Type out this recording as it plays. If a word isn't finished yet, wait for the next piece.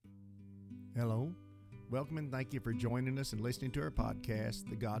Hello. Welcome and thank you for joining us and listening to our podcast,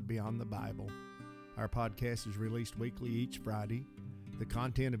 The God Beyond the Bible. Our podcast is released weekly each Friday. The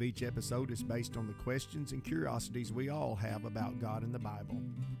content of each episode is based on the questions and curiosities we all have about God and the Bible.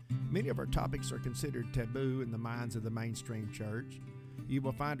 Many of our topics are considered taboo in the minds of the mainstream church. You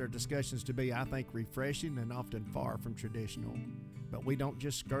will find our discussions to be, I think, refreshing and often far from traditional. But we don't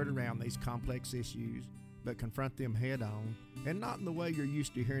just skirt around these complex issues, but confront them head on, and not in the way you're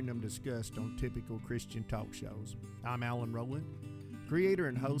used to hearing them discussed on typical Christian talk shows. I'm Alan Rowland, creator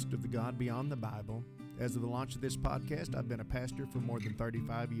and host of The God Beyond the Bible. As of the launch of this podcast, I've been a pastor for more than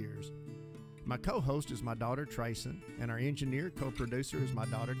 35 years. My co-host is my daughter Trayson, and our engineer co-producer is my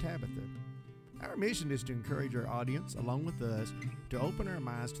daughter Tabitha. Our mission is to encourage our audience, along with us, to open our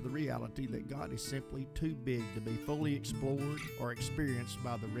minds to the reality that God is simply too big to be fully explored or experienced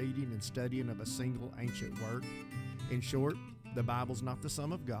by the reading and studying of a single ancient work. In short, the Bible's not the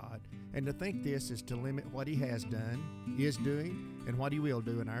sum of God, and to think this is to limit what He has done, is doing, and what He will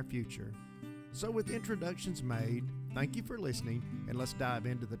do in our future. So with introductions made, thank you for listening, and let's dive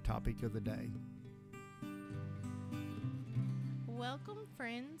into the topic of the day. Welcome,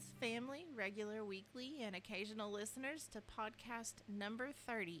 friends, family, regular, weekly, and occasional listeners to podcast number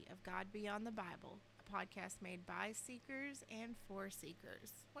 30 of God Beyond the Bible, a podcast made by seekers and for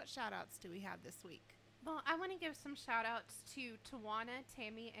seekers. What shout-outs do we have this week? Well, I want to give some shout-outs to Tawana,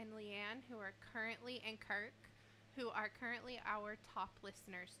 Tammy, and Leanne, who are currently, and Kirk, who are currently our top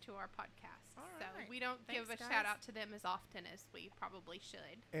listeners to our podcast. All so right. we don't give a shout-out to them as often as we probably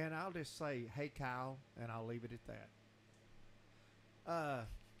should. And I'll just say, hey, Kyle, and I'll leave it at that.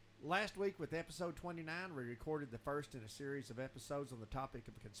 Last week with episode 29, we recorded the first in a series of episodes on the topic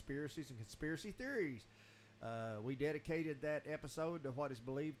of conspiracies and conspiracy theories. We dedicated that episode to what is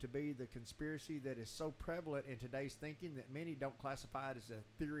believed to be the conspiracy that is so prevalent in today's thinking that many don't classify it as a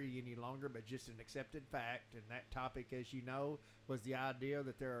theory any longer, but just an accepted fact. And that topic, as you know, was the idea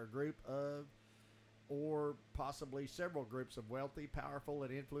that there are a group of, or possibly several groups of wealthy, powerful,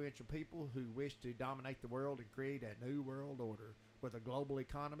 and influential people who wish to dominate the world and create a new world order with a global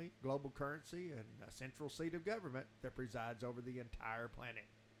economy, global currency, and a central seat of government that presides over the entire planet.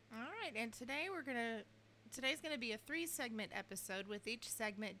 All right, and today's going to be a 3-segment episode, with each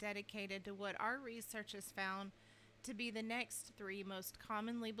segment dedicated to what our research has found to be the next 3 most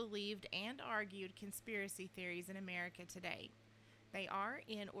commonly believed and argued conspiracy theories in America today. They are,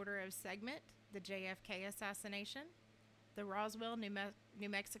 in order of segment, the JFK assassination, the Roswell, New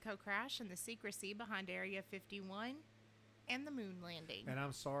Mexico crash and the secrecy behind Area 51, and the moon landing. And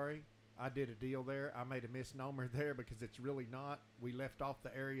I'm sorry, I did a deal there. I made a misnomer there because it's really not. We left off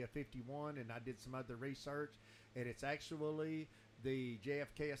the Area 51, and I did some other research, and it's actually the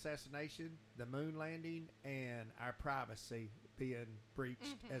JFK assassination, the moon landing, and our privacy being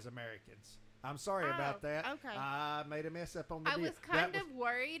breached as Americans. I'm sorry about that. Okay. I made a mess up on the I deal. was kind of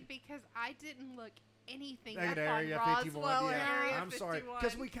worried because I didn't look anything up Area on 51, Roswell or yeah. Area I'm 51. sorry,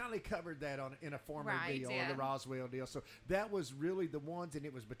 because we kind of covered that in a former deal, the Roswell deal. So that was really the ones, and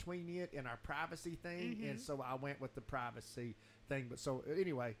it was between it and our privacy thing, and so I went with the privacy thing. But so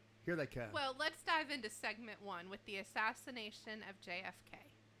anyway, here they come. Well, let's dive into segment 1 with the assassination of JFK.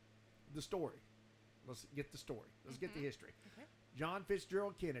 The story. Let's get the story. Let's get the history. Okay. John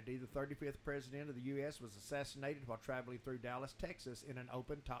Fitzgerald Kennedy, the 35th president of the U.S., was assassinated while traveling through Dallas, Texas in an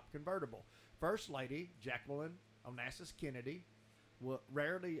open-top convertible. First Lady Jacqueline Onassis Kennedy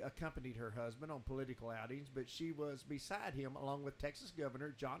rarely accompanied her husband on political outings, but she was beside him along with Texas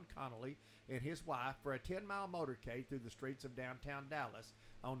Governor John Connally and his wife for a 10-mile motorcade through the streets of downtown Dallas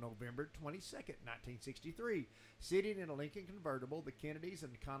on November 22nd, 1963. Sitting in a Lincoln convertible, the Kennedys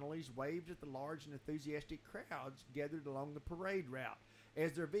and Connollys waved at the large and enthusiastic crowds gathered along the parade route.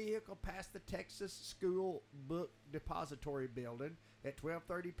 As their vehicle passed the Texas School Book Depository building at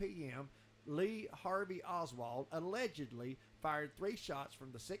 12:30 p.m., Lee Harvey Oswald allegedly fired 3 shots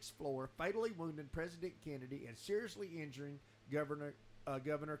from the 6th floor, fatally wounding President Kennedy and seriously injuring Governor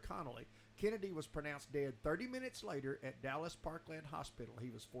Connally. Kennedy was pronounced dead 30 minutes later at Dallas Parkland Hospital.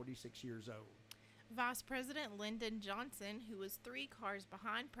 He was 46 years old. Vice President Lyndon Johnson, who was 3 cars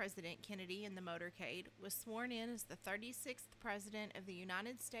behind President Kennedy in the motorcade, was sworn in as the 36th President of the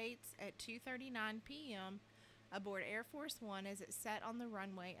United States at 2:39 p.m. aboard Air Force One as it set on the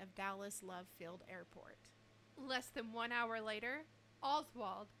runway of Dallas Love Field Airport. Less than 1 hour later,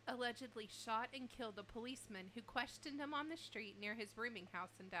 Oswald allegedly shot and killed a policeman who questioned him on the street near his rooming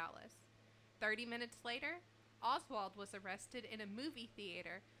house in Dallas. 30 minutes later, Oswald was arrested in a movie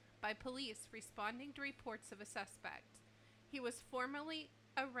theater by police responding to reports of a suspect. He was formally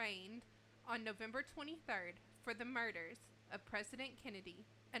arraigned on November 23rd for the murders of President Kennedy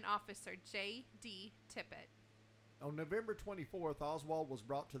and Officer J.D. Tippett. On November 24th, Oswald was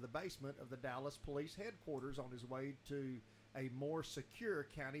brought to the basement of the Dallas Police Headquarters on his way to a more secure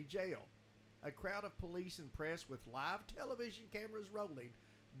county jail. A crowd of police and press with live television cameras rolling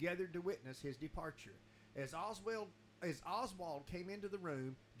gathered to witness his departure. As Oswald came into the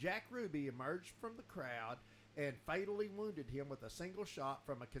room, Jack Ruby emerged from the crowd and fatally wounded him with a single shot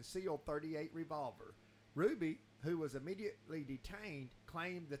from a concealed .38 revolver. Ruby, who was immediately detained,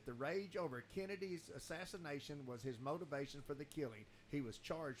 claimed that the rage over Kennedy's assassination was his motivation for the killing. He was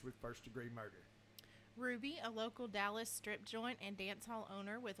charged with first-degree murder. Ruby, a local Dallas strip joint and dance hall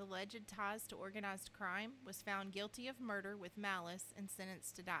owner with alleged ties to organized crime, was found guilty of murder with malice and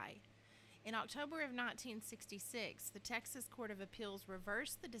sentenced to die. In October of 1966, the Texas Court of Appeals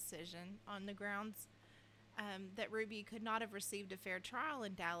reversed the decision on the grounds that Ruby could not have received a fair trial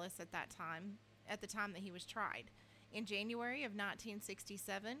in Dallas at the time that he was tried. In January of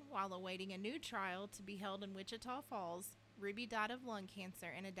 1967, while awaiting a new trial to be held in Wichita Falls, Ruby died of lung cancer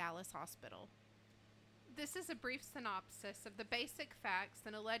in a Dallas hospital. This is a brief synopsis of the basic facts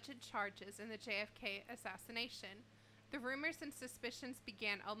and alleged charges in the JFK assassination. The rumors and suspicions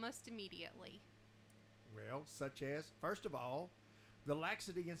began almost immediately. Well, such as, first of all, the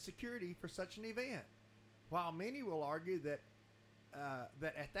laxity and security for such an event. While many will argue that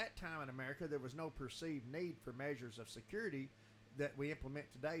at that time in America there was no perceived need for measures of security that we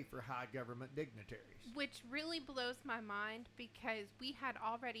implement today for high government dignitaries. Which really blows my mind because we had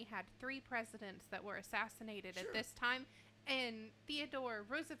already had 3 presidents that were assassinated Sure. at this time, and Theodore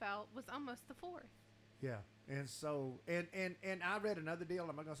Roosevelt was almost the 4th. Yeah, and so and I read another deal.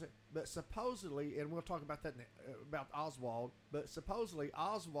 I'm not going to say, but supposedly, and we'll talk about that about Oswald. But supposedly,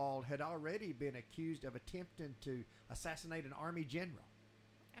 Oswald had already been accused of attempting to assassinate an army general.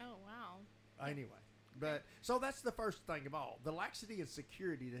 Oh, wow. Anyway, but so that's the first thing of all, the laxity and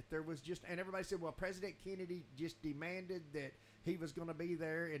security that there was just, and everybody said, well, President Kennedy just demanded that he was going to be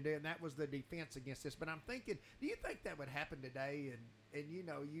there, and then that was the defense against this. But I'm thinking, do you think that would happen today? And you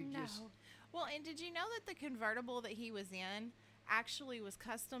know, No. just. Well, and did you know that the convertible that he was in actually was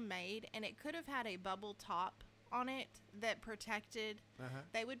custom made, and it could have had a bubble top on it that protected?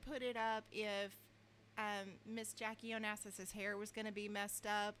 They would put it up if Miss Jackie Onassis's hair was going to be messed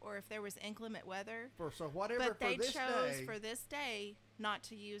up, or if there was inclement weather. So whatever. But they for this chose day, for this day not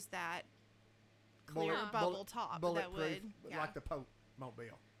to use that clear bullet- bubble bullet- top that bulletproof, would, like the Pope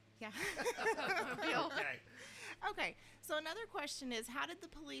mobile. yeah. Okay. Okay, so another question is, how did the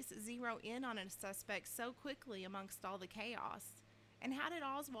police zero in on a suspect so quickly amongst all the chaos? And how did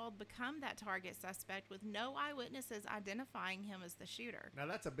Oswald become that target suspect with no eyewitnesses identifying him as the shooter? Now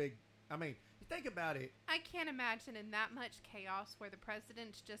that's a big. I mean, you think about it. I can't imagine in that much chaos where the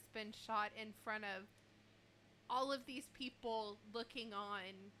president's just been shot in front of all of these people looking on,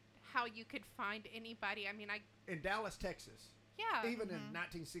 how you could find anybody. I mean, In Dallas, Texas. yeah. Even in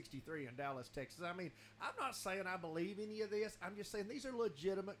 1963 in Dallas, Texas. I mean, I'm not saying I believe any of this. I'm just saying these are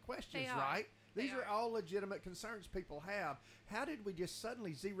legitimate questions, They are. right? These They are are. all legitimate concerns people have. How did we just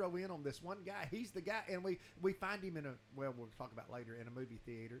suddenly zero in on this one guy? He's the guy, and we find him we'll talk about later, in a movie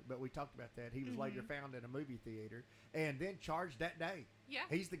theater, but we talked about that. He was later found in a movie theater and then charged that day. Yeah.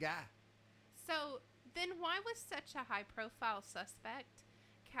 He's the guy. So then why was such a high-profile suspect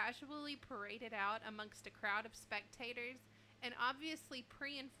casually paraded out amongst a crowd of spectators and obviously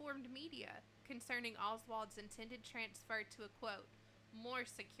pre-informed media concerning Oswald's intended transfer to a, quote, more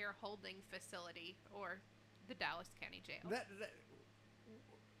secure holding facility, or the Dallas County Jail?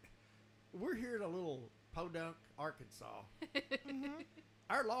 We're here in a little Podunk, Arkansas.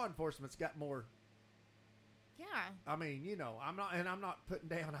 Our law enforcement's got more. Yeah. I mean, you know, I'm not putting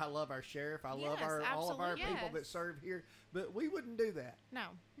down. I love our sheriff. I love Yes, all of our absolutely. people that Yes. serve here, but we wouldn't do that. No.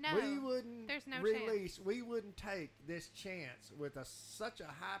 No, we wouldn't there's no release. chance. We wouldn't take this chance with such a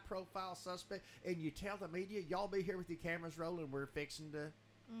high-profile suspect. And you tell the media, y'all be here with your cameras rolling. We're fixing to.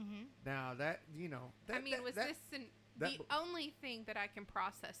 Now that you know. I mean, was this the that- only thing that I can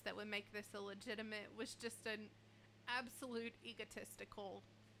process that would make this illegitimate was just an absolute egotistical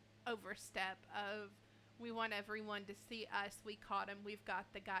overstep of, we want everyone to see us, we caught him, we've got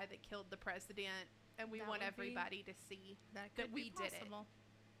the guy that killed the president, and we That want would be- everybody to see That that could we be did it. possible.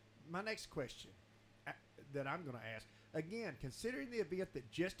 My next question that I'm going to ask, again, considering the event that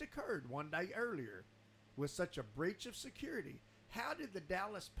just occurred one day earlier with such a breach of security, how did the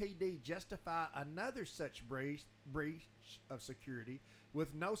Dallas PD justify another such breach of security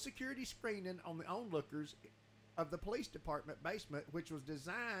with no security screening on the onlookers of the police department basement, which was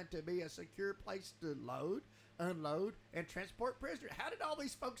designed to be a secure place to load, unload, and transport prisoners? How did all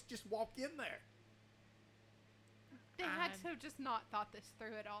these folks just walk in there? They had to have just not thought this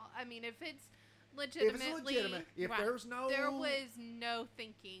through at all. I mean, if it's legitimate, if right. there's no... There was no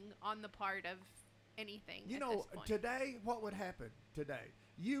thinking on the part of anything You at know, this point. today, what would happen today?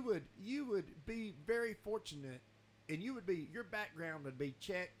 You would be very fortunate, and your background would be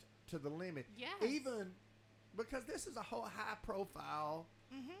checked to the limit. Yes. Even because this is a whole high-profile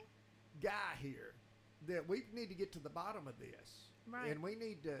guy here that we need to get to the bottom of this. Right. And we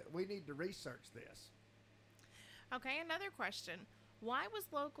need to research this. Okay, another question. Why was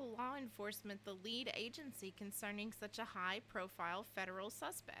local law enforcement the lead agency concerning such a high-profile federal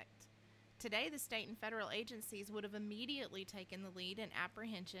suspect? Today, the state and federal agencies would have immediately taken the lead in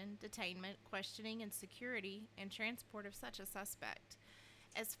apprehension, detainment, questioning, and security and transport of such a suspect.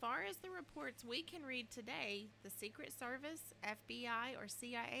 As far as the reports we can read today, the Secret Service, FBI, or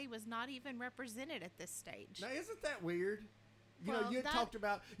CIA was not even represented at this stage. Now, isn't that weird? You know, you had talked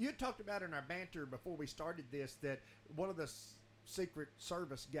about in our banter before we started this that one of the Secret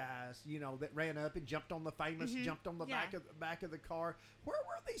Service guys, you know, that ran up and jumped on the jumped on the back of the car. Where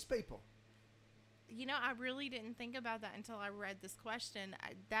were these people? You know, I really didn't think about that until I read this question.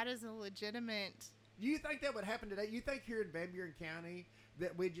 That is a legitimate... Do you think that would happen today? You think here in Van Buren County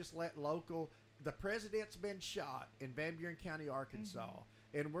that we just let the president's been shot in Van Buren County, Arkansas,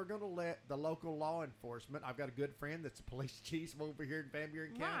 and we're going to let the local law enforcement... I've got a good friend that's a police chief over here in Van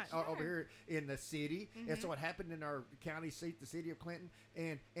Buren County, Right, over here in the city, and so it happened in our county seat, the city of Clinton,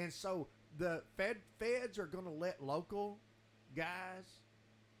 and so the feds are going to let local guys...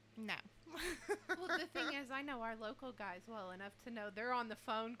 No. Well, the thing is, I know our local guys well enough to know they're on the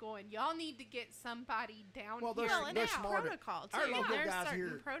phone going, y'all need to get somebody down Well, here. Well, and they're there's smart. protocol, too. Our local There's guys certain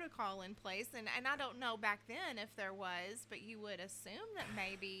here- protocol in place, and I don't know back then if there was, but you would assume that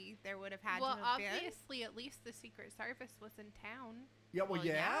maybe there would have had Well, to have been. obviously, at least the Secret Service was in town. Yeah, well, Well,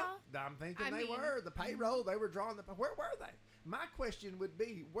 yeah. yeah. I'm thinking I they mean- were. The payroll, they were drawing where were they? My question would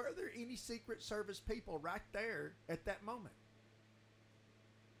be, were there any Secret Service people right there at that moment?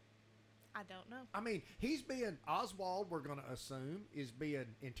 I don't know. I mean, Oswald, we're going to assume, is being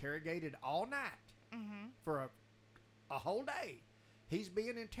interrogated all night for a whole day. He's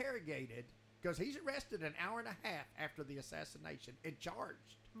being interrogated because he's arrested an hour and a half after the assassination and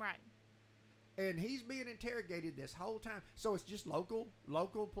charged. Right. And he's being interrogated this whole time. So it's just local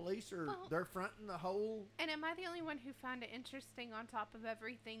police, or Well- they're fronting the whole... And am I the only one who found it interesting on top of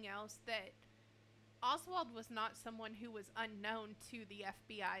everything else that Oswald was not someone who was unknown to the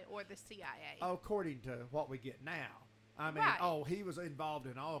FBI or the CIA? According to what we get now. I mean, Right. he was involved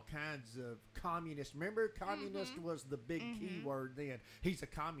in all kinds of communist. Remember, communist was the big key word then. He's a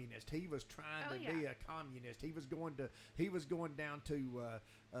communist. He was trying to be a communist. He was going down to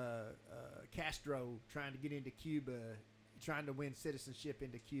Castro, trying to get into Cuba, trying to win citizenship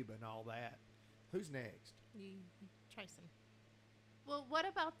into Cuba and all that. Who's next? Tracing. Well, what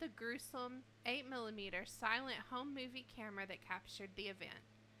about the gruesome 8mm silent home movie camera that captured the event?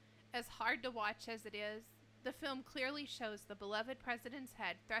 As hard to watch as it is, the film clearly shows the beloved president's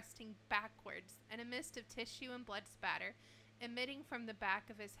head thrusting backwards in a mist of tissue and blood spatter emitting from the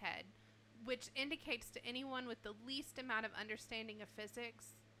back of his head, which indicates to anyone with the least amount of understanding of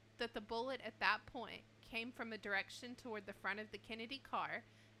physics that the bullet at that point came from a direction toward the front of the Kennedy car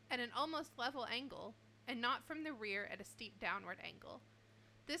at an almost level angle, and not from the rear at a steep downward angle.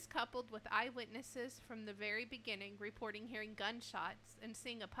 This, coupled with eyewitnesses from the very beginning reporting hearing gunshots and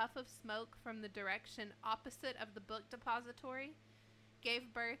seeing a puff of smoke from the direction opposite of the book depository,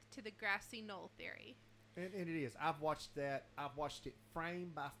 gave birth to the grassy knoll theory. And it is. I've watched that. I've watched it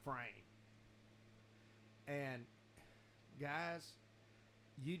frame by frame. And, guys,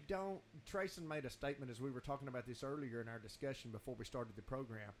 Trayson made a statement as we were talking about this earlier in our discussion before we started the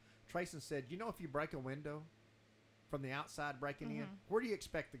program. Trayson said, if you break a window from the outside breaking in, where do you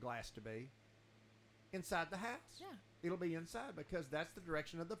expect the glass to be? Inside the house. Yeah. It'll be inside because that's the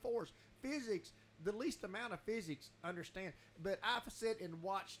direction of the force. Physics, the least amount of physics understand. But I've sat and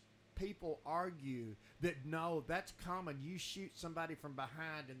watched people argue that, no, that's common. You shoot somebody from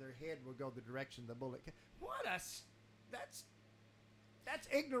behind and their head will go the direction the bullet can. That's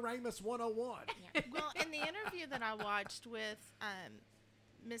ignoramus 101. Yeah. Well, in the interview that I watched with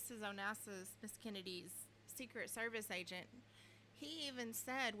Mrs. Onassis, Miss Kennedy's Secret Service agent, he even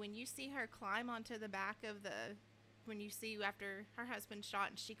said when you see her climb onto the back of when you see after her husband shot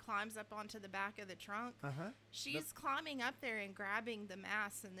and she climbs up onto the back of the trunk, she's climbing up there and grabbing the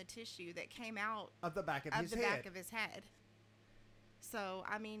mass and the tissue that came out of the back of his head. back of his head. So,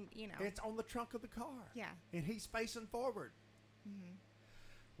 I mean, It's on the trunk of the car. Yeah. And he's facing forward.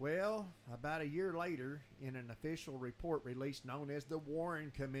 Well, about a year later, in an official report released known as the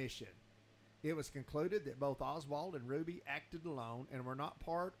Warren Commission, It was concluded that both Oswald and Ruby acted alone and were not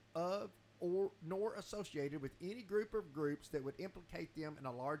part of or nor associated with any group or groups that would implicate them in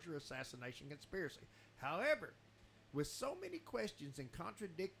a larger assassination conspiracy. However, with so many questions and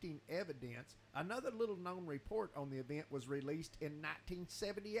contradicting evidence, another little-known report on the event was released in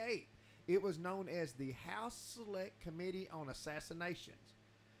 1978. It was known as the House Select Committee on Assassinations.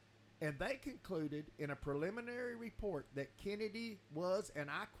 And they concluded in a preliminary report that Kennedy was, and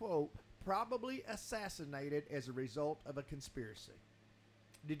I quote, probably assassinated as a result of a conspiracy.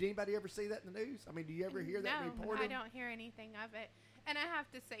 Did anybody ever see that in the news? I mean, do you ever hear that reported? No, I don't hear anything of it. And I have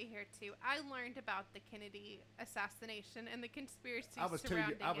to say here, too, I learned about the Kennedy assassination and the conspiracy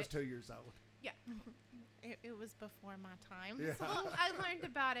surrounding it. I was 2 years old. Yeah. It was before my time. Yeah. Well, I learned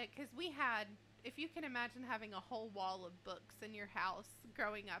about it because we had, if you can imagine having a whole wall of books in your house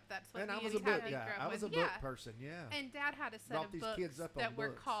growing up, that's what And I me was and a book Tabby guy. grew up I was a with. book person, yeah. And Dad had a set Brought of these books kids up on that were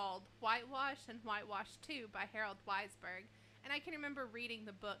books. called Whitewash and Whitewash 2 by Harold Weisberg. And I can remember reading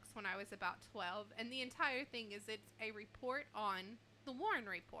the books when I was about 12. And the entire thing is it's a report on the Warren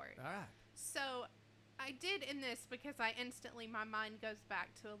Report. All right. So I did in this because my mind goes back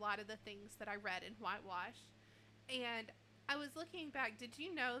to a lot of the things that I read in Whitewash. And I was looking back. Did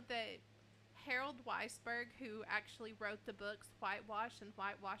you know that Harold Weisberg, who actually wrote the books Whitewash and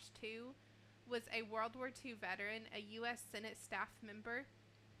Whitewash 2, was a World War II veteran, a U.S. Senate staff member,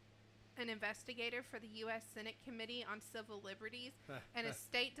 an investigator for the U.S. Senate Committee on Civil Liberties, and a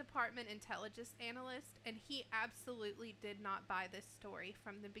State Department intelligence analyst, and he absolutely did not buy this story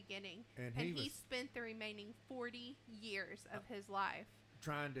from the beginning. And he spent the remaining 40 years of his life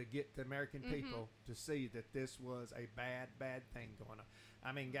trying to get the American people to see that this was a bad, bad thing going on.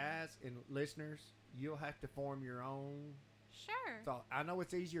 I mean, guys and listeners, you'll have to form your own thought. I know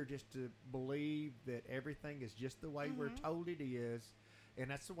it's easier just to believe that everything is just the way we're told it is. And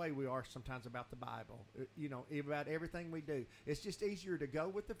that's the way we are sometimes about the Bible, about everything we do. It's just easier to go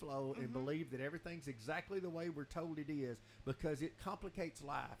with the flow and believe that everything's exactly the way we're told it is, because it complicates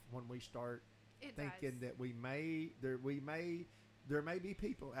life when we start thinking that there may be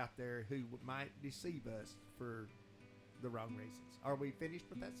people out there who might deceive us for the wrong reasons. Are we finished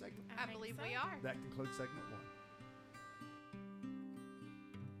with that segment? I believe we are. That concludes segment 1.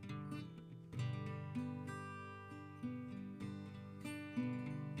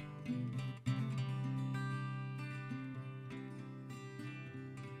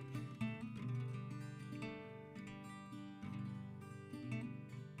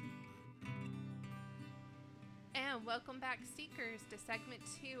 And welcome back, Seekers, to segment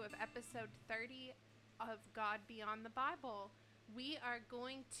 2 of episode 30 of God Beyond the Bible. We are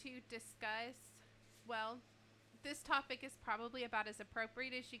going to discuss, this topic is probably about as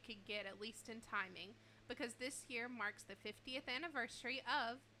appropriate as you could get, at least in timing, because this year marks the 50th anniversary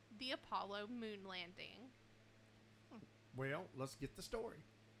of the Apollo moon landing. Well, let's get the story.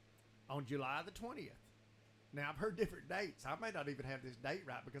 On July the 20th. Now, I've heard different dates. I may not even have this date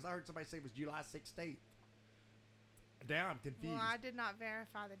right, because I heard somebody say it was July 16th. Now I'm confused. Well, I did not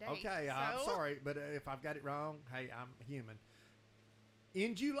verify the date. Okay, I'm sorry, but if I've got it wrong, hey, I'm human.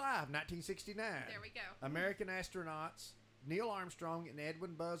 In July of 1969, there we go. American astronauts Neil Armstrong and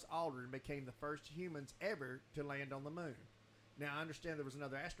Edwin Buzz Aldrin became the first humans ever to land on the moon. Now, I understand there was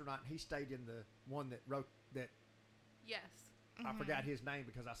another astronaut, and he stayed in the one that wrote that. Yes. I forgot his name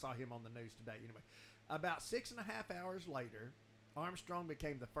because I saw him on the news today. Anyway, about 6.5 hours later, Armstrong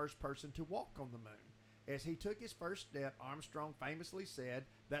became the first person to walk on the moon. As he took his first step, Armstrong famously said,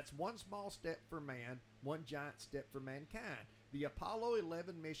 "That's one small step for man, one giant step for mankind." The Apollo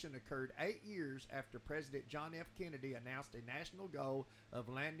 11 mission occurred 8 years after President John F. Kennedy announced a national goal of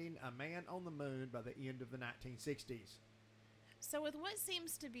landing a man on the moon by the end of the 1960s. So with what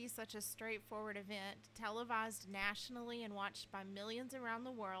seems to be such a straightforward event, televised nationally and watched by millions around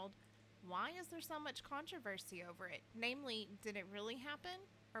the world, why is there so much controversy over it? Namely, did it really happen?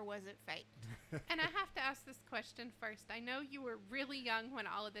 Or was it fake? And I have to ask this question first. I know you were really young when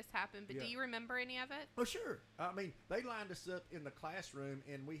all of this happened, but do you remember any of it? Oh, sure. I mean, they lined us up in the classroom,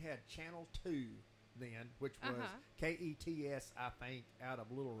 and we had Channel 2 then, which was KETS, I think, out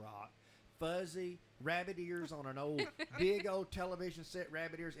of Little Rock. Fuzzy, rabbit ears on an old, big old television set,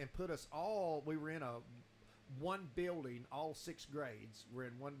 rabbit ears, and put us all, we were in one building, all 6 grades were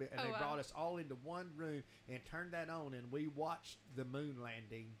in one and they brought us all into one room and turned that on, and we watched the moon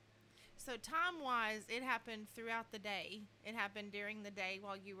landing. So time-wise, it happened throughout the day. It happened during the day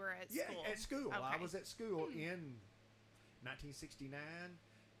while you were at school. Yeah, at school. Okay. I was at school in 1969.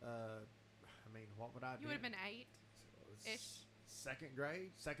 I mean, what would I do? You would have been 8-ish. Second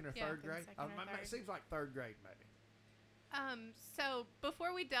grade? Second or third grade? Second or third. It seems like third grade, maybe. So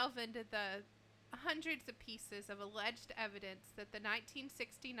before we delve into the hundreds of pieces of alleged evidence that the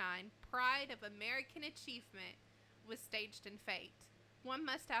 1969 Pride of American Achievement was staged and faked, one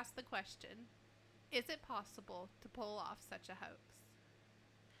must ask the question, is it possible to pull off such a hoax?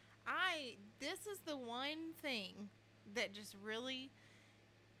 This is the one thing that just really,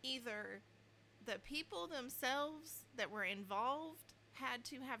 either the people themselves that were involved had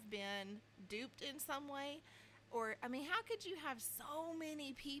to have been duped in some way, or, I mean, how could you have so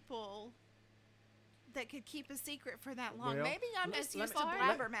many people that could keep a secret for that long? Well, Maybe I'm just used to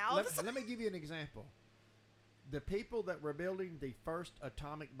let- blabbermouths. let me give you an example. The people that were building the first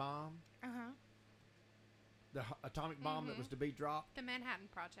atomic bomb, Uh-huh. the atomic bomb that was to be dropped, The Manhattan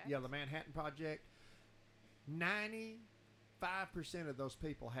Project. yeah, the Manhattan Project, 95% of those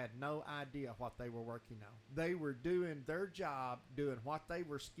people had no idea what they were working on. They were doing their job, doing what they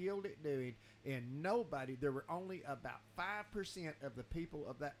were skilled at doing, and there were only about 5% of the people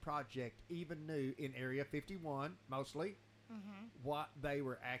of that project even knew, in Area 51 mostly, what they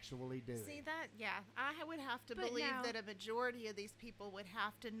were actually doing. See that? Yeah. I would have to But believe now- that a majority of these people would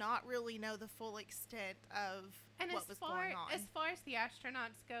have to not really know the full extent of And what was going on. as far as the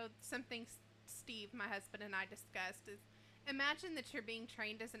astronauts go, something Steve, my husband, and I discussed is, imagine that you're being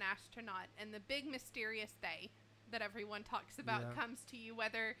trained as an astronaut and the big mysterious day that everyone talks about Yeah. comes to you,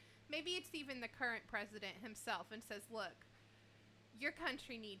 whether maybe it's even the current president himself, and says, look, your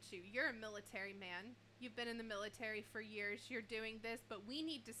country needs you. You're a military man. You've been in the military for years. You're doing this, but we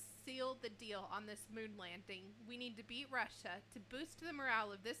need to seal the deal on this moon landing. We need to beat Russia to boost the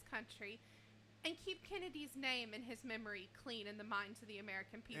morale of this country and keep Kennedy's name and his memory clean in the minds of the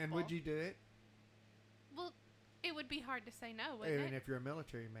American people. And would you do it? Well, it would be hard to say no, wouldn't Even it? if you're a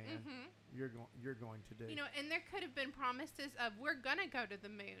military man, Mhm. you're going to do. You know, and there could have been promises of, we're going to go to the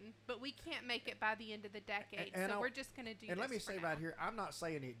moon, but we can't make it by the end of the decade, And so I'll- we're just going to do And this let me for say now. right here, I'm not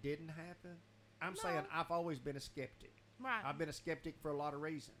saying it didn't happen. I'm No. saying I've always been a skeptic. Right. I've been a skeptic for a lot of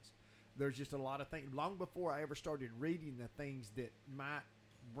reasons. There's just a lot of things. Long before I ever started reading the things that might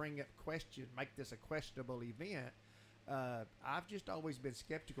bring up make this a questionable event, I've just always been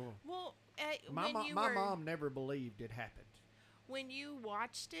skeptical. Well, My mom never believed it happened. when you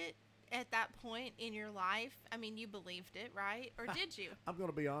watched it at that point in your life, I mean, you believed it, right? Or did you? I'm going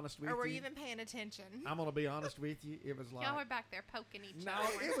to be honest with Or were you. you even paying attention? I'm going to be honest with you. It was like... Y'all were back there poking each No,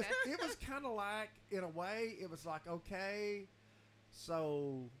 other. it was weren't ya? it was kind of like, in a way, it was like, okay,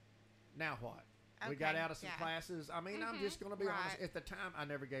 so now what? We got Okay, out of some yeah. classes. I mean, I'm just going to be honest. Right. At the time, I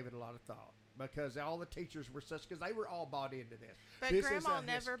never gave it a lot of thought because all the teachers were because they were all bought into this. But This is Grandma a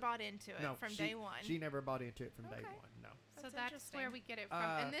never bought into it No, from she, day one. She never bought into it from day Okay. one. No. So That's that's interesting. where we get it from.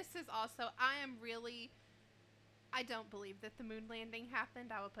 And this is also, I don't believe that the moon landing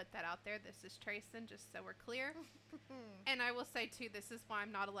happened. I will put that out there. This is Trayson, just so we're clear. And I will say, too, this is why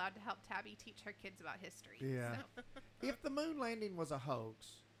I'm not allowed to help Tabby teach her kids about history. Yeah. So. If the moon landing was a hoax,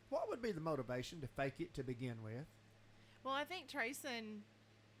 what would be the motivation to fake it to begin with? Well, I think Trayson,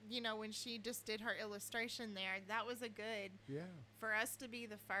 when she just did her illustration there, that was a good Yeah. for us to be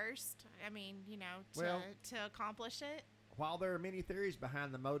the first. I mean, Well- to accomplish it. While there are many theories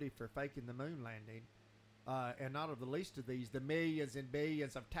behind the motive for faking the moon landing, and not of the least of these, the millions and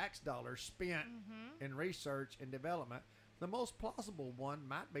billions of tax dollars spent in research and development, the most plausible one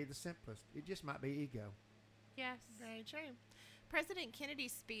might be the simplest. It just might be ego. Yes. Very true. President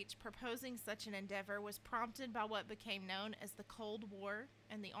Kennedy's speech proposing such an endeavor was prompted by what became known as the Cold War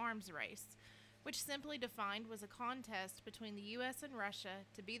and the arms race, which simply defined was a contest between the U.S. and Russia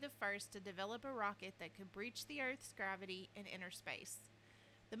to be the first to develop a rocket that could breach the Earth's gravity and enter space.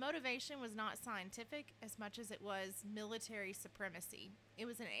 The motivation was not scientific as much as it was military supremacy. It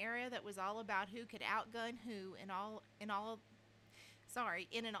was an era that was all about who could outgun who in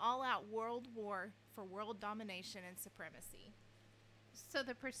an all-out world war for world domination and supremacy. So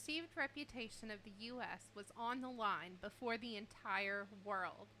the perceived reputation of the U.S. was on the line before the entire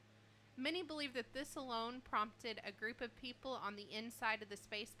world. Many believe that this alone prompted a group of people on the inside of the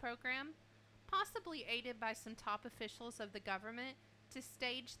space program, possibly aided by some top officials of the government, to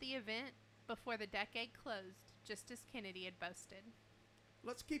stage the event before the decade closed, just as Kennedy had boasted.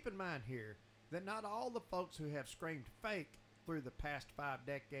 Let's keep in mind here that not all the folks who have screamed fake through the past 5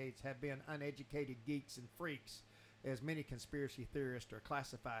 decades have been uneducated geeks and freaks, as many conspiracy theorists are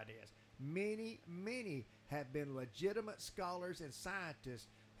classified as. Many, many have been legitimate scholars and scientists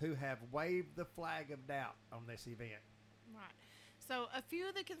who have waved the flag of doubt on this event. Right. So a few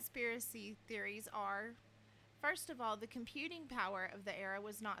of the conspiracy theories are, first of all, the computing power of the era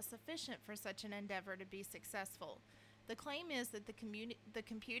was not sufficient for such an endeavor to be successful. The claim is that the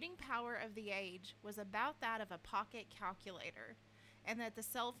computing power of the age was about that of a pocket calculator, and that the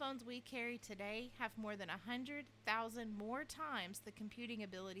cell phones we carry today have more than 100,000 more times the computing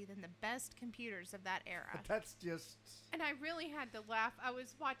ability than the best computers of that era. That's just... And I really had to laugh. I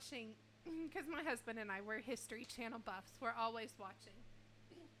was watching, because my husband and I were History Channel buffs. We're always watching.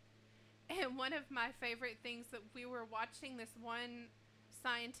 And one of my favorite things that we were watching this one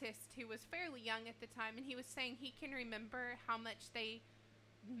scientist who was fairly young at the time, and he was saying he can remember how much they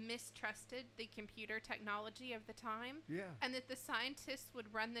mistrusted the computer technology of the time. Yeah. And that the scientists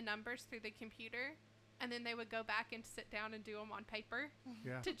would run the numbers through the computer, and then they would go back and sit down and do them on paper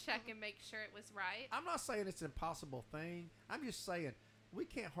to check and make sure it was right. I'm not saying it's an impossible thing. I'm just saying we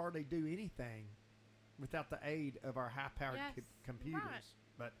can't hardly do anything without the aid of our high-powered computers. Right.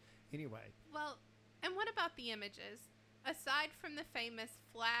 But anyway. Well, and what about the images? Aside from the famous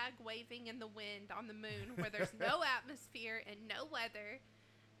flag waving in the wind on the moon where there's no atmosphere and no weather,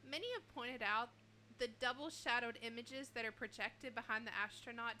 many have pointed out the double-shadowed images that are projected behind the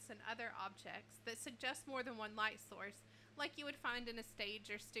astronauts and other objects that suggest more than one light source, like you would find in a stage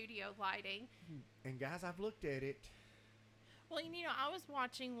or studio lighting. And guys, I've looked at it. Well, I was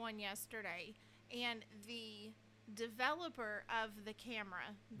watching one yesterday, and the developer of the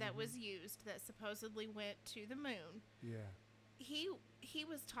camera that was used that supposedly went to the moon, he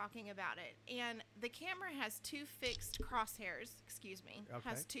was talking about it, and the camera has two fixed crosshairs,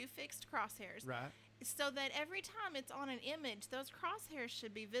 Right. so that every time it's on an image, those crosshairs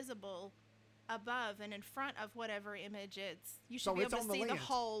should be visible above and in front of whatever image you should be able to see the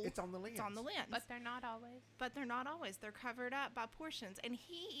whole. It's on the lens. It's on the lens. But they're not always. They're covered up by portions. And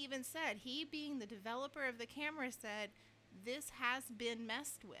he even said, he being the developer of the camera, said, this has been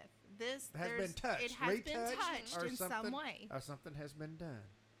messed with. This has been touched. It has been touched in some way. Or something has been done.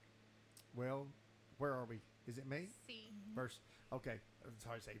 Well, where are we? Is it me? C. Verse. Okay. It's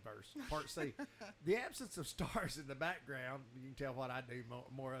hard to say verse. Part C. The absence of stars in the background. You can tell what I do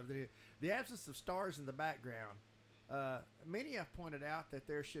more of it. The absence of stars in the background. Many have pointed out that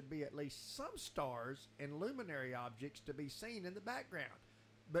there should be at least some stars and luminary objects to be seen in the background,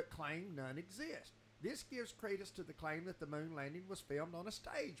 but claim none exist. This gives credence to the claim that the moon landing was filmed on a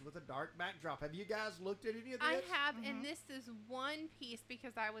stage with a dark backdrop. Have you guys looked at any of this? I have, and this is one piece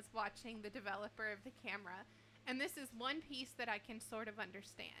because I was watching the developer of the camera, and this is one piece that I can sort of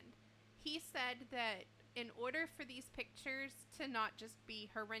understand. He said that in order for these pictures to not just be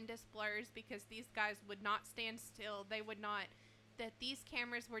horrendous blurs, because these guys would not stand still, that these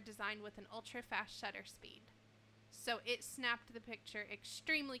cameras were designed with an ultra-fast shutter speed. So it snapped the picture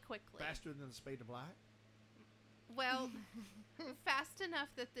extremely quickly. Faster than the speed of light? Well, fast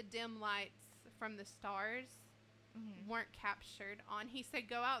enough that the dim lights from the stars weren't captured on. He said,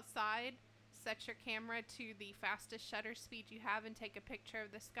 go outside, set your camera to the fastest shutter speed you have, and take a picture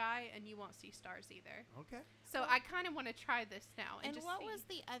of the sky, and you won't see stars either. Okay. So I kind of want to try this now. And just what see. was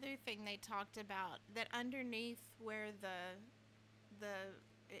the other thing they talked about? That underneath where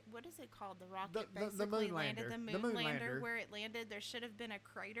what is it called? The rocket the moon landed. Lander. The moon lander, where it landed, there should have been a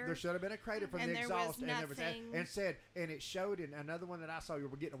crater. There should have been a crater from and the exhaust, and it showed in another one that I saw. You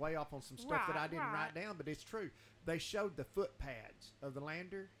were getting way off on some stuff that I didn't write down, but it's true. They showed the foot pads of the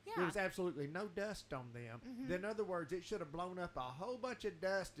lander. Yeah. There was absolutely no dust on them. In other words, it should have blown up a whole bunch of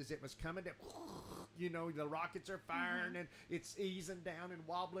dust as it was coming down. The rockets are firing and it's easing down and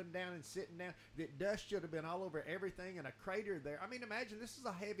wobbling down and sitting down. The dust should have been all over everything, and a crater there. I mean, imagine this is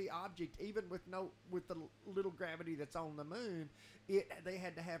a heavy object, even with the little gravity that's on the moon. They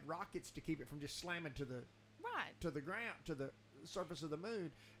had to have rockets to keep it from just slamming to the ground, to the surface of the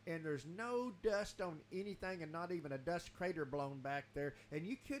moon, and there's no dust on anything, and not even a dust crater blown back there. And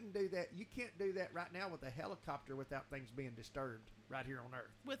you couldn't do that. You can't do that right now with a helicopter without things being disturbed right here on Earth.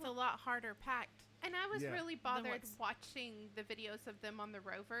 With a lot harder packed. And I was really bothered watching the videos of them on the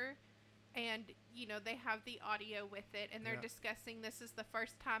rover, and they have the audio with it, and they're discussing this is the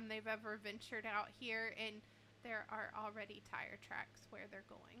first time they've ever ventured out here, and there are already tire tracks where they're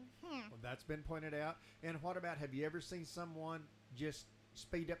going. Well, that's been pointed out. And what about, have you ever seen someone just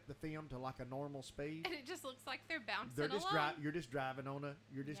speed up the film to like a normal speed? And it just looks like they're bouncing along. You're just driving driving.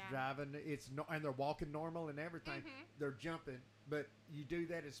 And they're walking normal and everything. They're jumping, but you do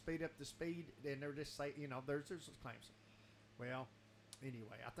that and speed up the speed, and they're just saying, there's claims. Well,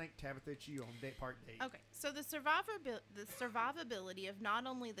 anyway, I think, Tabitha, it's you on that part D. Okay, so the survivability of not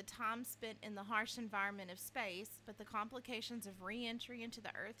only the time spent in the harsh environment of space, but the complications of re-entry into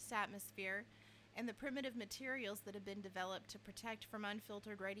the Earth's atmosphere and the primitive materials that have been developed to protect from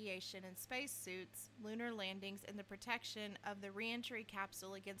unfiltered radiation in spacesuits, lunar landings, and the protection of the re-entry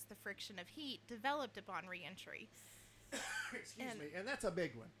capsule against the friction of heat developed upon re-entry. Excuse me. And that's a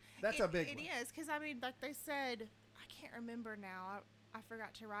big one. That's a big one. It is, because, I mean, like they said, I can't remember now. I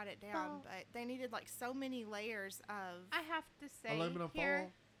forgot to write it down, but they needed, like, so many layers of... I have to say aluminum here...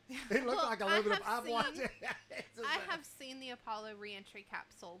 foil? It looked like aluminum. I've watched it. I have seen the Apollo reentry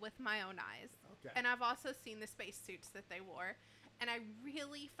capsule with my own eyes. Okay. And I've also seen the spacesuits that they wore. And I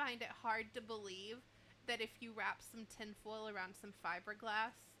really find it hard to believe that if you wrap some tinfoil around some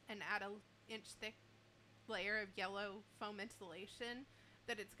fiberglass and add an inch-thick layer of yellow foam insulation,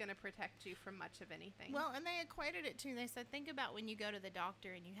 that it's going to protect you from much of anything. Well, and they equated it to, they said, think about when you go to the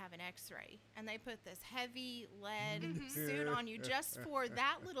doctor and you have an x-ray, and they put this heavy lead suit on you just for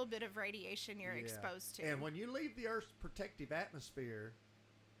that little bit of radiation you're exposed to. And when you leave the Earth's protective atmosphere,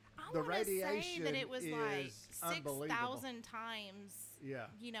 I the want to say radiation that it was like unbelievable. 6,000 times,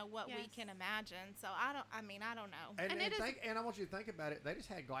 you know, what we can imagine. So I don't know. And I want you to think about it. They just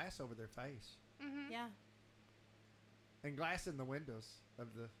had glass over their face. Mm-hmm. Yeah. And glass in the windows of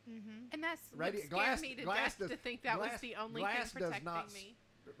the... Mm-hmm. And that's what scared me to death to think that was the only thing protecting me. Glass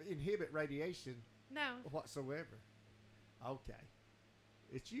does not inhibit radiation No. whatsoever. Okay.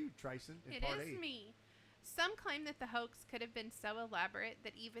 It's you, Trayson. It is me. Some claim that the hoax could have been so elaborate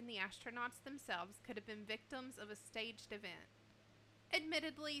that even the astronauts themselves could have been victims of a staged event.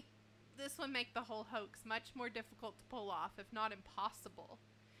 Admittedly, this would make the whole hoax much more difficult to pull off, if not impossible.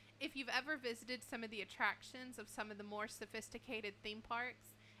 If you've ever visited some of the attractions of some of the more sophisticated theme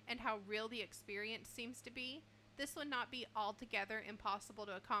parks and how real the experience seems to be, this would not be altogether impossible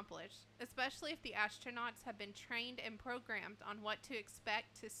to accomplish, especially if the astronauts have been trained and programmed on what to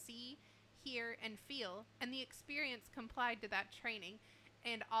expect to see, hear, and feel, and the experience complied to that training.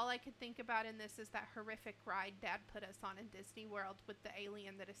 And all I could think about in this is that horrific ride Dad put us on in Disney World with the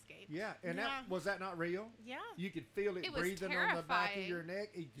alien that escaped. Yeah, and was that not real? Yeah. You could feel it was breathing on the back of terrifying. your neck.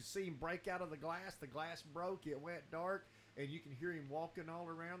 You could see him break out of the glass. The glass broke. It went dark, and you can hear him walking all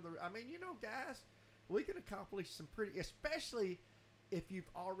around the... I mean, you know, guys, we can accomplish some pretty... Especially if you've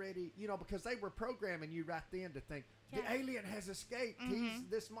already... You know, because they were programming you right then to think, the alien has escaped.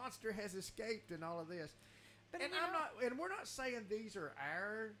 Mm-hmm. This monster has escaped and all of this. But And we're not saying these are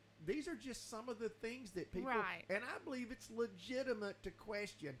these are just some of the things that people, Right. and I believe it's legitimate to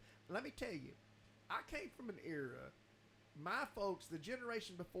question. Let me tell you, I came from an era, my folks, the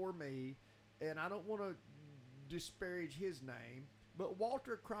generation before me, and I don't want to disparage his name, but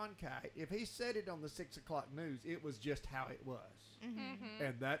Walter Cronkite, if he said it on the 6 o'clock news, it was just how it was. Mm-hmm.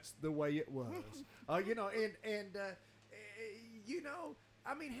 And that's the way it was. You know, you know,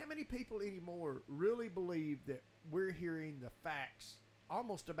 I mean, how many people anymore really believe that we're hearing the facts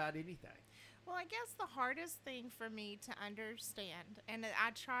almost about anything? Well, I guess the hardest thing for me to understand, and I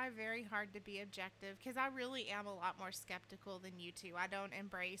try very hard to be objective, because I really am a lot more skeptical than you two. I don't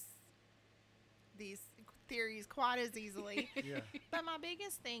embrace these theories quite as easily. Yeah. But my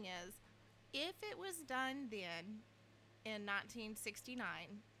biggest thing is, if it was done then in 1969,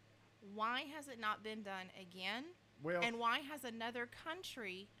 why has it not been done again? Well, And why has another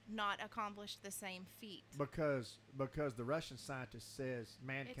country not accomplished the same feat? because the Russian scientist says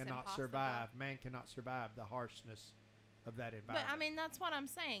man It's cannot impossible. survive the harshness of that But environment. I mean, that's what I'm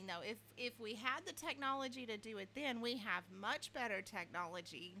saying, though. If we had the technology to do it then, we have much better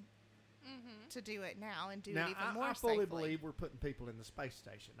technology Mm-hmm. to do it now and do now, it even more I fully safely. believe we're putting people in the space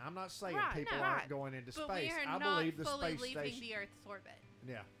station. I'm not saying Right, people no. aren't Right. going into But space. we are I not believe the fully space leaving station. the Earth's orbit.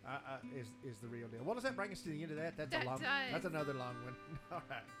 Yeah, is the real deal. Well, does that bring us to the end of that? That's That a long. does. That's another long one. All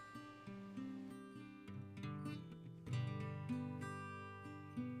right.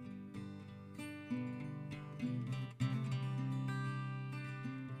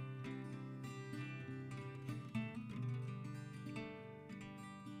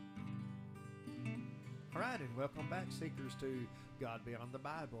 All right, and welcome back, seekers, to God Beyond the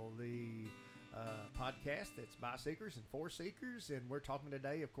Bible, the podcast that's by seekers and for seekers. And we're talking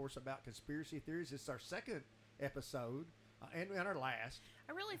today, of course, about conspiracy theories. This is our second episode and our last.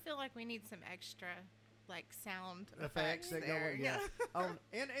 I really feel like we need some extra, like, sound Effects that go there. in, yeah.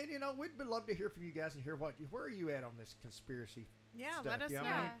 And you know, we'd love to hear from you guys and hear where are you at on this conspiracy Yeah, stuff. let us You know. know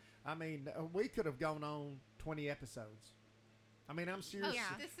what I mean, we could have gone on 20 episodes. I mean, I'm serious. Oh,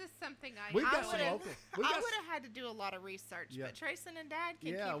 Yeah. This is something We've I got some would've- local. I would have had to do a lot of research, Yeah. but Trayson and Dad can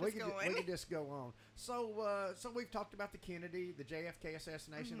Yeah, keep we us could going. we could just go on. So we've talked about the Kennedy, the JFK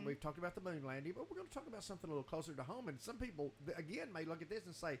assassination, and we've talked about the moon landing, but we're going to talk about something a little closer to home. And some people, again, may look at this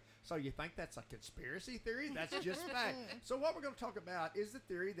and say, "So you think that's a conspiracy theory? That's just fact." So what we're going to talk about is the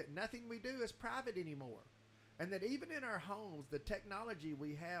theory that nothing we do is private anymore. And that even in our homes, the technology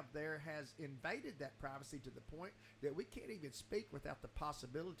we have there has invaded that privacy to the point that we can't even speak without the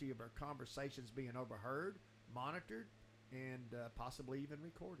possibility of our conversations being overheard, monitored, and possibly even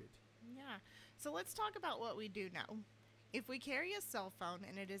recorded. Yeah. So let's talk about what we do know. If we carry a cell phone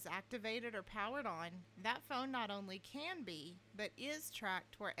and it is activated or powered on, that phone not only can be, but is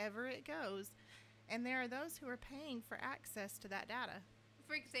tracked wherever it goes, and there are those who are paying for access to that data.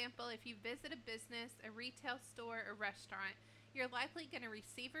 For example, if you visit a business, a retail store, or restaurant, you're likely going to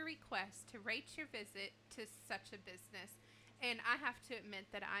receive a request to rate your visit to such a business. And I have to admit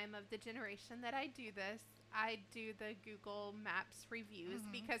that I am of the generation that I do this. I do the Google Maps reviews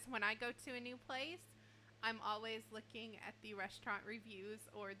because when I go to a new place, I'm always looking at the restaurant reviews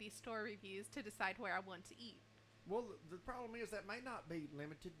or the store reviews to decide where I want to eat. Well, the problem is that may not be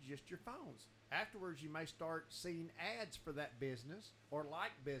limited to just your phones. Afterwards, you may start seeing ads for that business or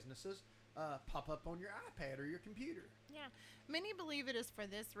like businesses pop up on your iPad or your computer. Yeah. Many believe it is for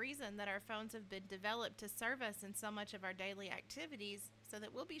this reason that our phones have been developed to serve us in so much of our daily activities so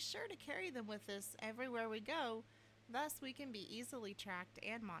that we'll be sure to carry them with us everywhere we go. Thus, we can be easily tracked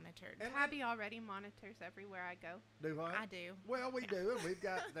and monitored. And Tabby already monitors everywhere I go. Do what? I do. Well, we do, and we've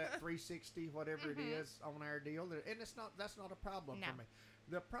got that 360, whatever it is, on our deal, and that's not a problem for me.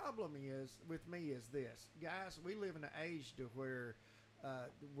 The problem is with me is this, guys. We live in an age to where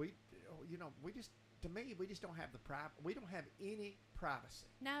we just don't have we don't have any privacy.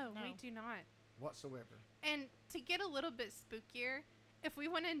 No, we do not. Whatsoever. And to get a little bit spookier, if we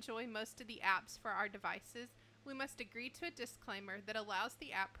want to enjoy most of the apps for our devices, we must agree to a disclaimer that allows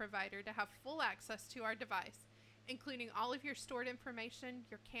the app provider to have full access to our device, including all of your stored information,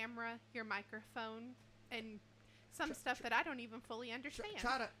 your camera, your microphone, and some stuff that I don't even fully understand.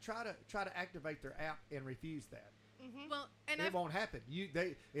 Try to activate their app and refuse that. Well, and it won't happen.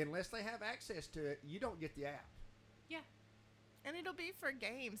 Unless they have access to it, you don't get the app. Yeah. And it'll be for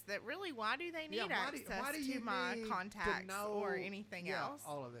games that really, why do they need why access do to my contacts or anything else?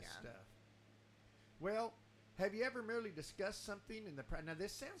 All of this stuff. Well, have you ever merely discussed something in the now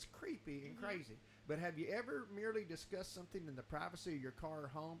this sounds creepy and crazy, but have you ever merely discussed something in the privacy of your car or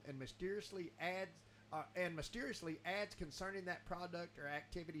home and mysteriously ads concerning that product or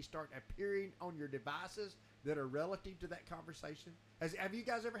activity start appearing on your devices that are relative to that conversation? Have you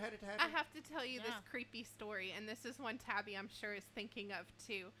guys ever had it happen? I have to tell you this creepy story, and this is one Tabby I'm sure is thinking of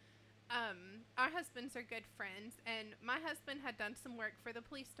too. Our husbands are good friends, and my husband had done some work for the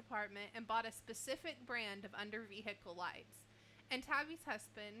police department and bought a specific brand of under-vehicle lights. And Tabby's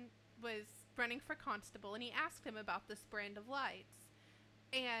husband was running for constable, and he asked him about this brand of lights.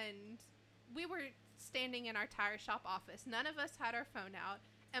 And we were standing in our tire shop office. None of us had our phone out,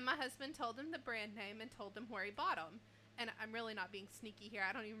 and my husband told him the brand name and told him where he bought them. And I'm really not being sneaky here.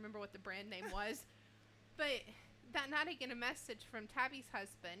 I don't even remember what the brand name was. But that night I get a message from Tabby's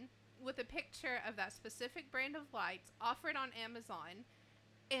husband with a picture of that specific brand of lights offered on Amazon,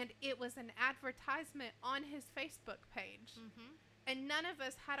 and it was an advertisement on his Facebook page. And none of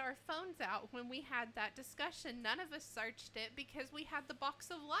us had our phones out when we had that discussion. None of us searched it because we had the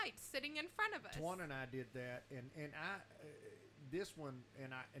box of lights sitting in front of us. Twan and I did that, and I this one,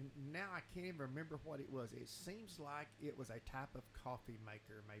 and now I can't even remember what it was. It seems like it was a type of coffee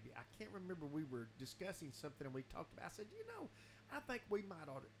maker, maybe. I can't remember. We were discussing something, and we talked about. I said, I think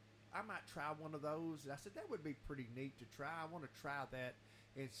I might try one of those. I said, that would be pretty neat to try. I want to try that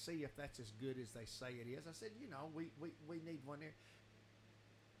and see if that's as good as they say it is. I said, we need one there.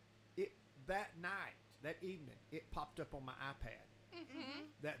 That evening, it popped up on my iPad.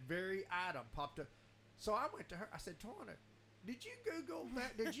 That very item popped up. So I went to her. I said, Twana, did you Google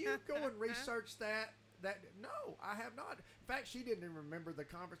that? Did you go and research that? No, I have not. In fact, she didn't even remember the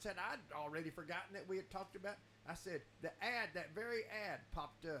conversation. I'd already forgotten that we had talked about. I said, that very ad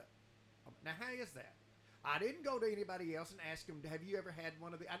popped up. Now, how is that? I didn't go to anybody else and ask them, have you ever had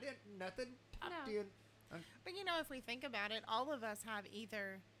one of the... I didn't, nothing typed in. But if we think about it, all of us have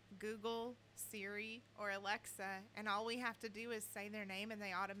either Google, Siri, or Alexa, and all we have to do is say their name and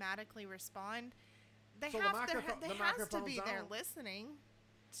they automatically respond. They have to be there listening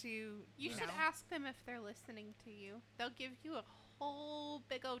to... You should ask them if they're listening to you. They'll give you a whole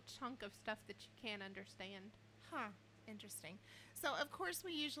big old chunk of stuff that you can't understand. Huh. Interesting. So, of course,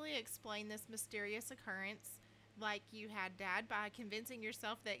 we usually explain this mysterious occurrence like you had, Dad, by convincing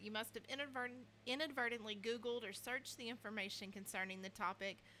yourself that you must have inadvertently Googled or searched the information concerning the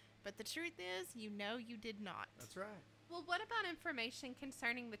topic. But the truth is, you did not. That's right. Well, what about information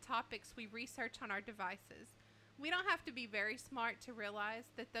concerning the topics we research on our devices? We don't have to be very smart to realize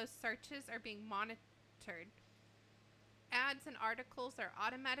that those searches are being monitored. Ads and articles are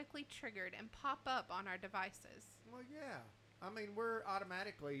automatically triggered and pop up on our devices. Well, yeah. I mean, we're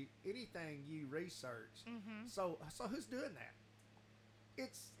automatically, anything you research. So who's doing that?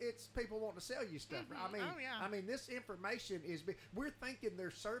 it's people wanting to sell you stuff. Mm-hmm. I mean, this information we're thinking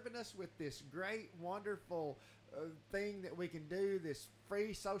they're serving us with this great, wonderful thing that we can do, this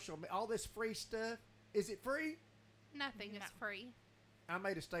free all this free stuff. Is it free? Nothing is free. I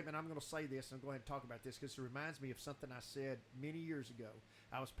made a statement. I'm going to say this and go ahead and talk about this because it reminds me of something I said many years ago.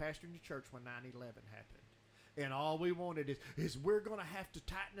 I was pastoring the church when 9/11 happened. And all we wanted is we're going to have to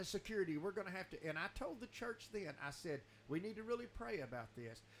tighten the security. We're going to have to. And I told the church then, I said, we need to really pray about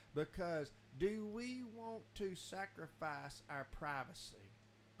this because do we want to sacrifice our privacy,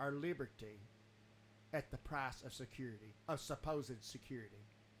 our liberty at the price of security, of supposed security?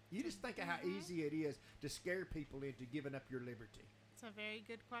 You just think of how easy it is to scare people into giving up your liberty. It's a very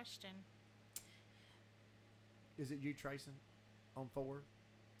good question. Is it you, Trayson, on 4?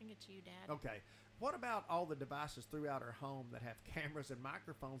 I think it's you, Dad. Okay. What about all the devices throughout our home that have cameras and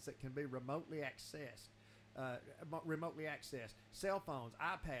microphones that can be remotely accessed? Cell phones,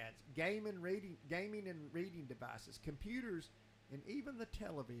 iPads, gaming and reading devices, computers, and even the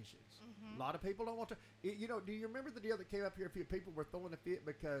televisions. Mm-hmm. A lot of people don't want to. Do you remember the deal that came up here? A few people were throwing a fit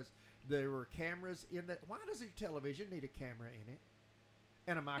because there were cameras in that. Why does your television need a camera in it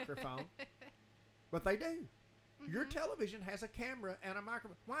and a microphone? But they do. Mm-hmm. Your television has a camera and a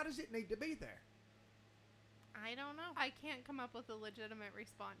microphone. Why does it need to be there? I don't know. I can't come up with a legitimate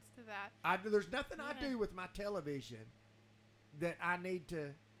response to that. There's nothing I do with my television that I need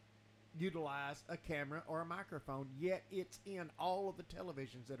to utilize a camera or a microphone, yet it's in all of the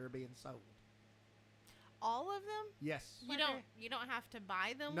televisions that are being sold. All of them? Yes. You don't have to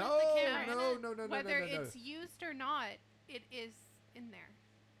buy them no, with the camera no. Whether it's used or not, it is in there.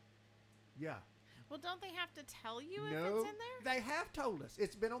 Yeah. Well, don't they have to tell you if it's in there? They have told us.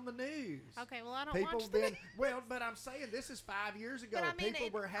 It's been on the news. Okay, well, I don't watch the news. Well, but I'm saying this is 5 years ago. But I mean,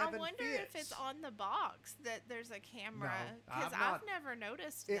 people were having I wonder fits. if it's on the box that there's a camera. No, Because I've never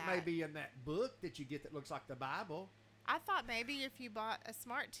noticed that. It may be in that book that you get that looks like the Bible. I thought maybe if you bought a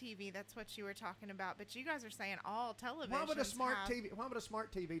smart TV, that's what you were talking about. But you guys are saying all televisions Why would a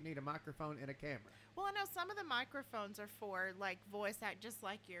smart TV need a microphone and a camera? Well, I know some of the microphones are for like voice act, just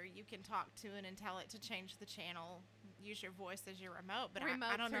like you can talk to it and tell it to change the channel, use your voice as your remote. But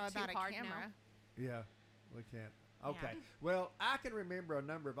I don't know about a camera. Yeah, we can't. Okay. Yeah. Well, I can remember a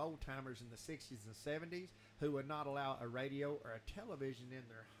number of old timers in the 60s and 70s who would not allow a radio or a television in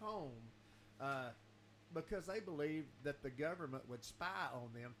their home because they believed that the government would spy on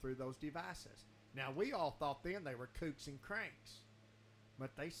them through those devices. Now, we all thought then they were kooks and cranks,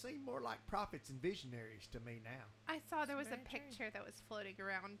 but they seem more like prophets and visionaries to me now. I saw there was a picture that was floating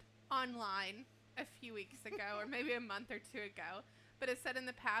around online a few weeks ago, or maybe a month or two ago, but it said in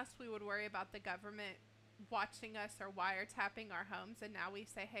the past we would worry about the government watching us or wiretapping our homes, and now we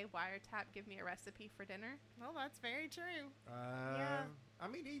say, hey, wiretap, give me a recipe for dinner. Well, that's very true. Yeah. I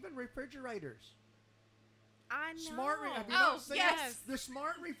mean, even refrigerators. I know. Have you not seen yes. The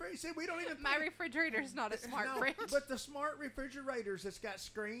smart refrigerator. See, we don't even. My refrigerator's not a smart fridge. But the smart refrigerators that's got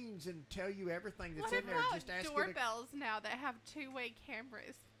screens and tell you everything that's in there. Just ask doorbells now that have two-way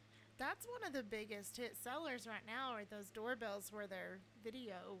cameras? That's one of the biggest hit sellers right now are those doorbells where they're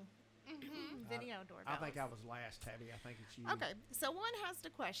video doorbells. I think I was last, Tabby. I think it's you. Okay, so one has to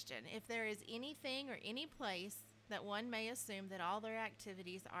question if there is anything or any place that one may assume that all their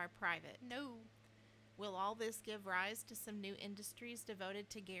activities are private. No. Will all this give rise to some new industries devoted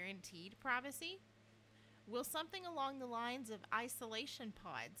to guaranteed privacy? Will something along the lines of isolation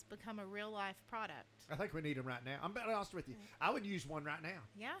pods become a real-life product? I think we need them right now. I'm being honest with you. I would use one right now.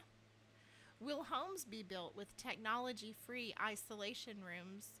 Yeah. Will homes be built with technology-free isolation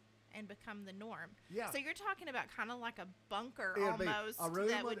rooms and become the norm? Yeah. So you're talking about kind of like a bunker It'll almost. Be a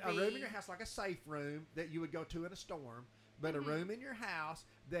room in your house, like a safe room that you would go to in a storm, but a room in your house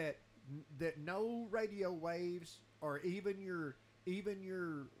that no radio waves or even your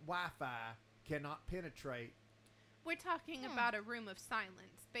Wi-Fi cannot penetrate. We're talking about a room of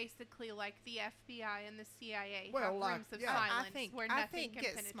silence, basically like the FBI and the CIA have rooms of silence where nothing I think can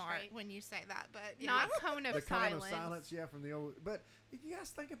penetrate. Smart when you say that, but not cone of the silence. Cone of silence, yeah, from the old. But you guys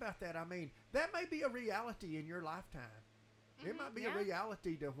think about that. I mean, that may be a reality in your lifetime. It might be a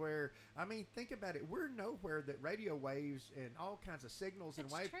reality to where, I mean, think about it. We're nowhere that radio waves and all kinds of signals and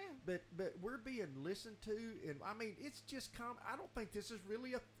waves, true. but we're being listened to, and I mean, it's just I don't think this is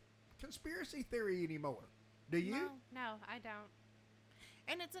really a conspiracy theory anymore. Do you? No, I don't.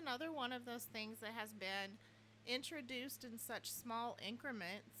 And it's another one of those things that has been introduced in such small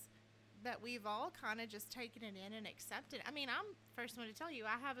increments that we've all kind of just taken it in and accepted. I mean, I'm the first one to tell you,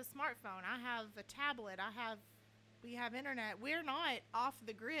 I have a smartphone, I have a tablet, we have internet. We're not off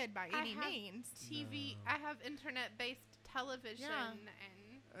the grid by any means. TV. I have internet-based television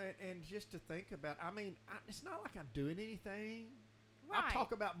Yeah. And just to think about, I mean, it's not like I'm doing anything. Right. I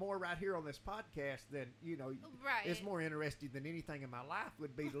talk about more right here on this podcast than, Right. it's more interesting than anything in my life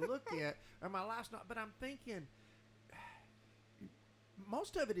would be to look at, or my life's not. But I'm thinking,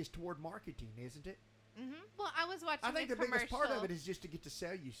 most of it is toward marketing, isn't it? Mm-hmm. Well, I was watching I think a the biggest part of commercial. it is just to get to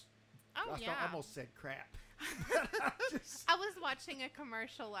sell you. Oh, yeah. I almost said crap. I was watching a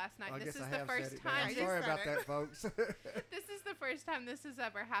commercial last night. I This guess is I the have first said it now. time. You Sorry said about it. that, folks. This is the first time this has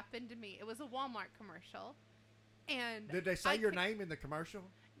ever happened to me. It was a Walmart commercial, and Did they say I your could- name in the commercial?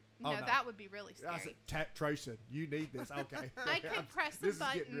 No, Oh, no. that would be really I scary. said, Tracy, you need this. Okay. I could press a This is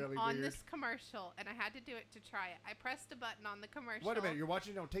getting button really on weird. this commercial, and I had to do it to try it. I pressed a button on the commercial. Wait a minute, you're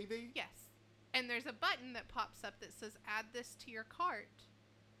watching it on TV? Yes. And there's a button that pops up that says, add this to your cart.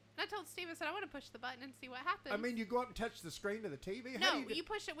 And I told Steve, I said, I want to push the button and see what happens. I mean, you go up and touch the screen of the TV? no, How do you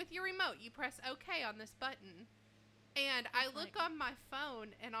push it with your remote. You press OK on this button. And I look on my phone,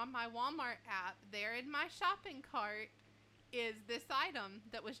 and on my Walmart app, there in my shopping cart is this item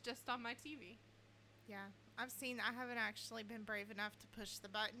that was just on my TV. Yeah. I haven't actually been brave enough to push the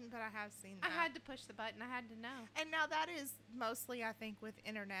button, but I have seen I that. had to push the button. I had to know. And now that is mostly, I think, with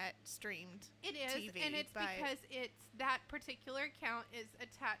internet streamed. It is, TV, and it's but- because that particular account is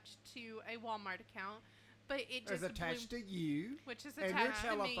attached to a Walmart account, but it It's just attached to you which is and your attached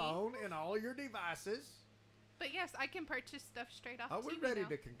to me. telephone and all your devices. But yes, I can purchase stuff straight off Are we TV ready now.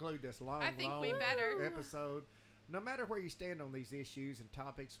 to conclude this long, I think long we better. episode? No matter where you stand on these issues and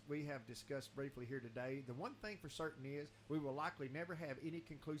topics we have discussed briefly here today, the one thing for certain is we will likely never have any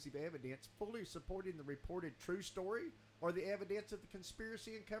conclusive evidence fully supporting the reported true story or the evidence of the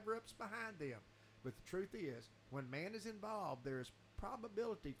conspiracy and cover-ups behind them. But the truth is, when man is involved, there is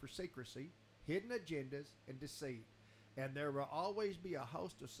probability for secrecy, hidden agendas, and deceit. And there will always be a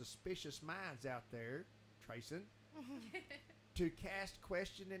host of suspicious minds out there, Trayson, to cast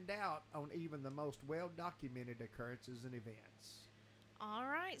question and doubt on even the most well-documented occurrences and events. All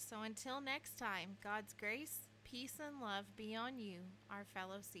right. So until next time, God's grace, peace, and love be on you, our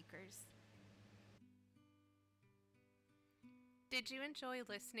fellow seekers. Did you enjoy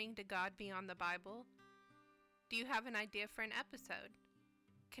listening to God Beyond the Bible? Do you have an idea for an episode?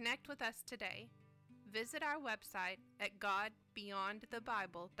 Connect with us today. Visit our website at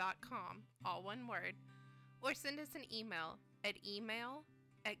godbeyondthebible.com, all one word, or send us an email at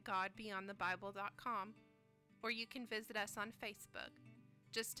email@godbeyondthebible.com, or you can visit us on Facebook.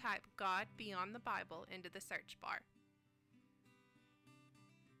 Just type God Beyond the Bible into the search bar.